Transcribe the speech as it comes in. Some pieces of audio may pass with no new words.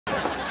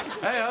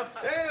Hey, up.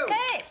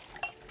 Hey,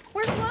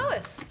 where's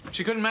Lois?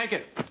 She couldn't make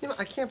it. You know,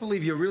 I can't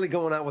believe you're really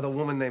going out with a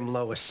woman named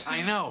Lois.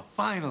 I know,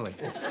 finally.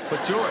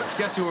 But George,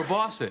 guess who her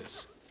boss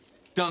is?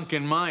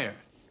 Duncan Meyer.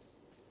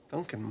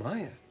 Duncan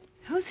Meyer?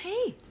 Who's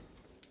he?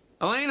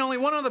 Elaine, only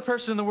one other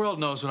person in the world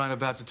knows what I'm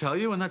about to tell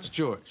you, and that's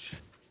George.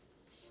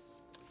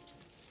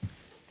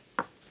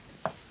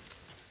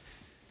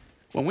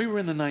 When we were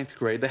in the 9th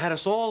grade, they had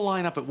us all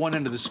line up at one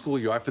end of the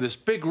schoolyard for this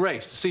big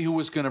race to see who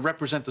was going to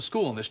represent the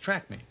school in this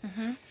track meet.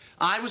 Mm-hmm.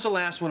 I was the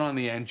last one on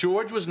the end.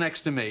 George was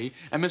next to me,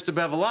 and Mr.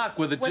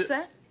 Bevilacqua, the What's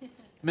that?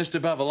 Mr.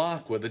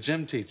 Bevilacqua, the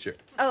gym teacher.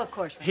 Oh, of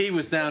course. He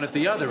was down at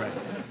the other end.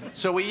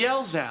 So he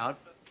yells out,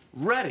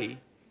 "Ready,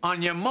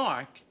 on your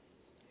mark,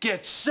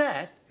 get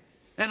set,"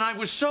 and I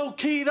was so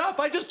keyed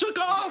up, I just took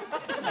off.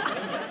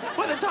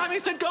 By the time he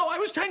said go, I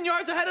was 10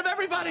 yards ahead of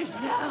everybody.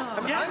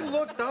 No. Yeah. I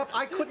looked up,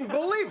 I couldn't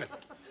believe it.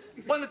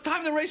 By the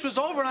time the race was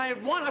over and I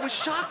had won, I was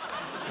shocked.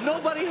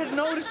 Nobody had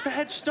noticed the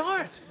head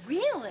start.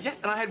 Really? Yes,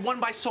 and I had won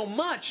by so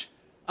much,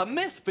 a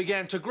myth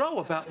began to grow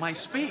about my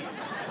speed.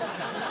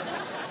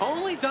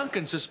 Only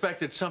Duncan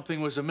suspected something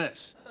was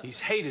amiss. He's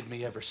hated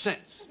me ever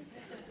since.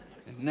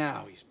 And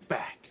now he's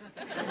back.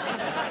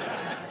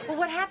 Well,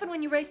 what happened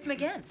when you raced him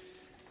again?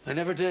 I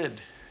never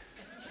did.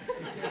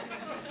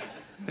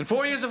 In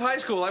 4 years of high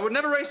school, I would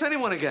never race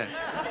anyone again.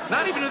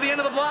 Not even to the end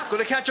of the block or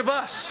to catch a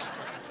bus.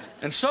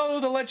 And so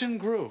the legend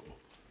grew.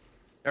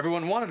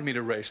 Everyone wanted me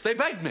to race. They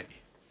begged me.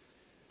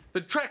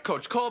 The track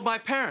coach called my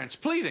parents,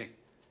 pleading,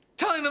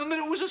 telling them that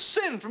it was a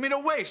sin for me to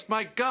waste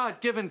my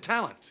God-given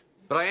talent.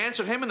 But I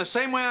answered him in the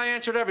same way I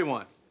answered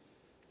everyone.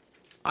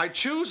 I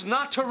choose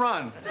not to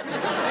run.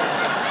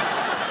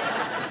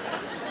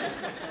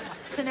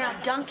 So now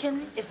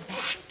Duncan is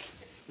back.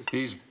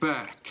 He's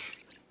back.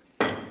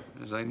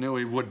 As I knew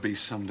he would be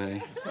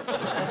someday.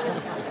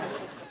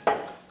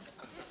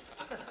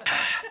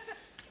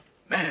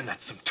 Man,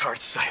 that's some tart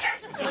cider.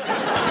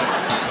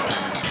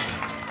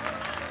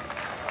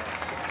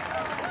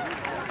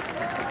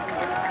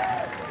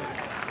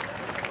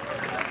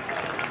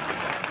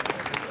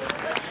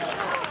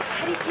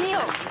 How do you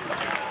feel?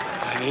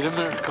 I need a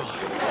miracle.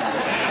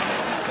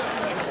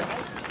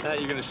 Now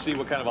you're gonna see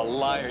what kind of a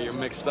liar you're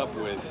mixed up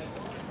with.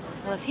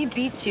 Well, if he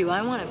beats you,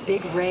 I want a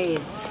big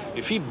raise.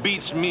 If he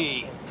beats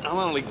me, I'll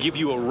not only give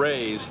you a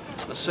raise,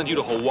 I'll send you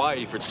to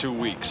Hawaii for 2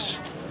 weeks.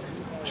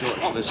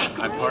 George, listen,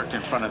 I parked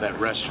in front of that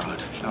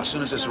restaurant. Now, as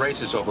soon as this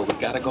race is over, we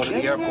gotta go to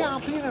the airport. Yeah, I'll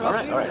be there. All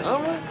right.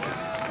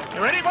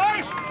 You ready,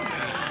 boys?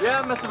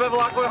 Yeah, Mr.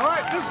 Bevilacqua. All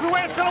right, this is the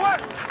way it's gonna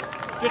work.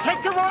 You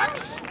take your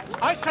marks.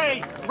 I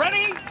say,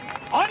 ready,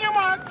 on your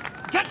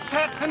mark, get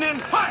set, and then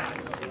fire.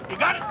 You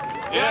got it?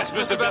 Yes,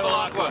 Mr.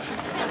 Bevilacqua.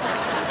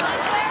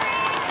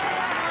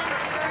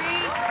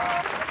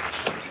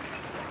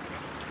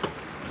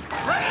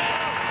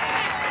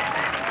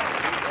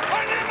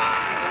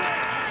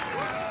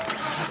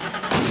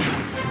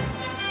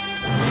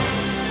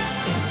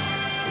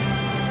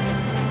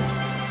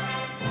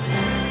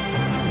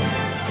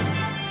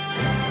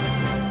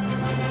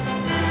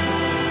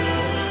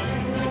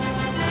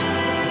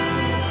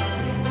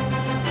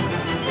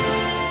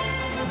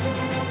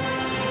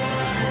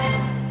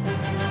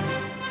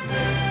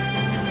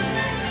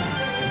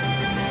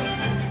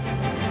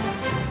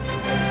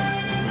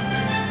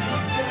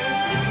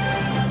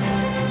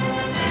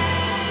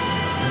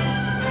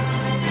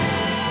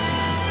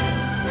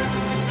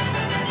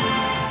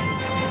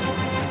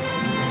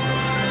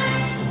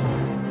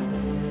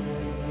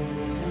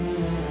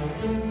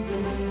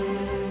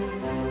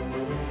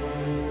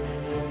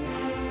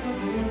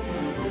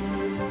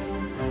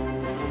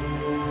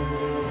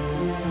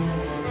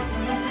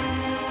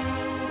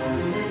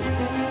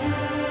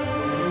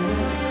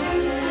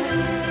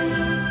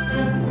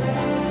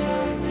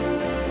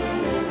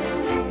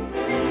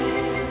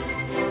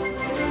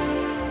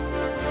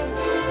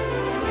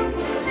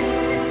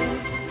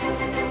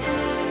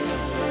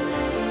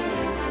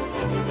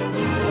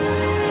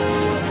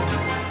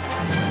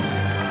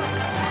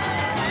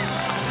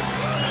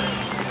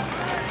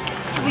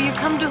 Will you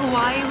come to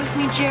Hawaii with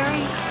me,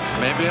 Jerry?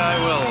 Maybe I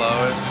will,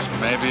 Lois.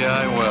 Maybe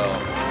I will.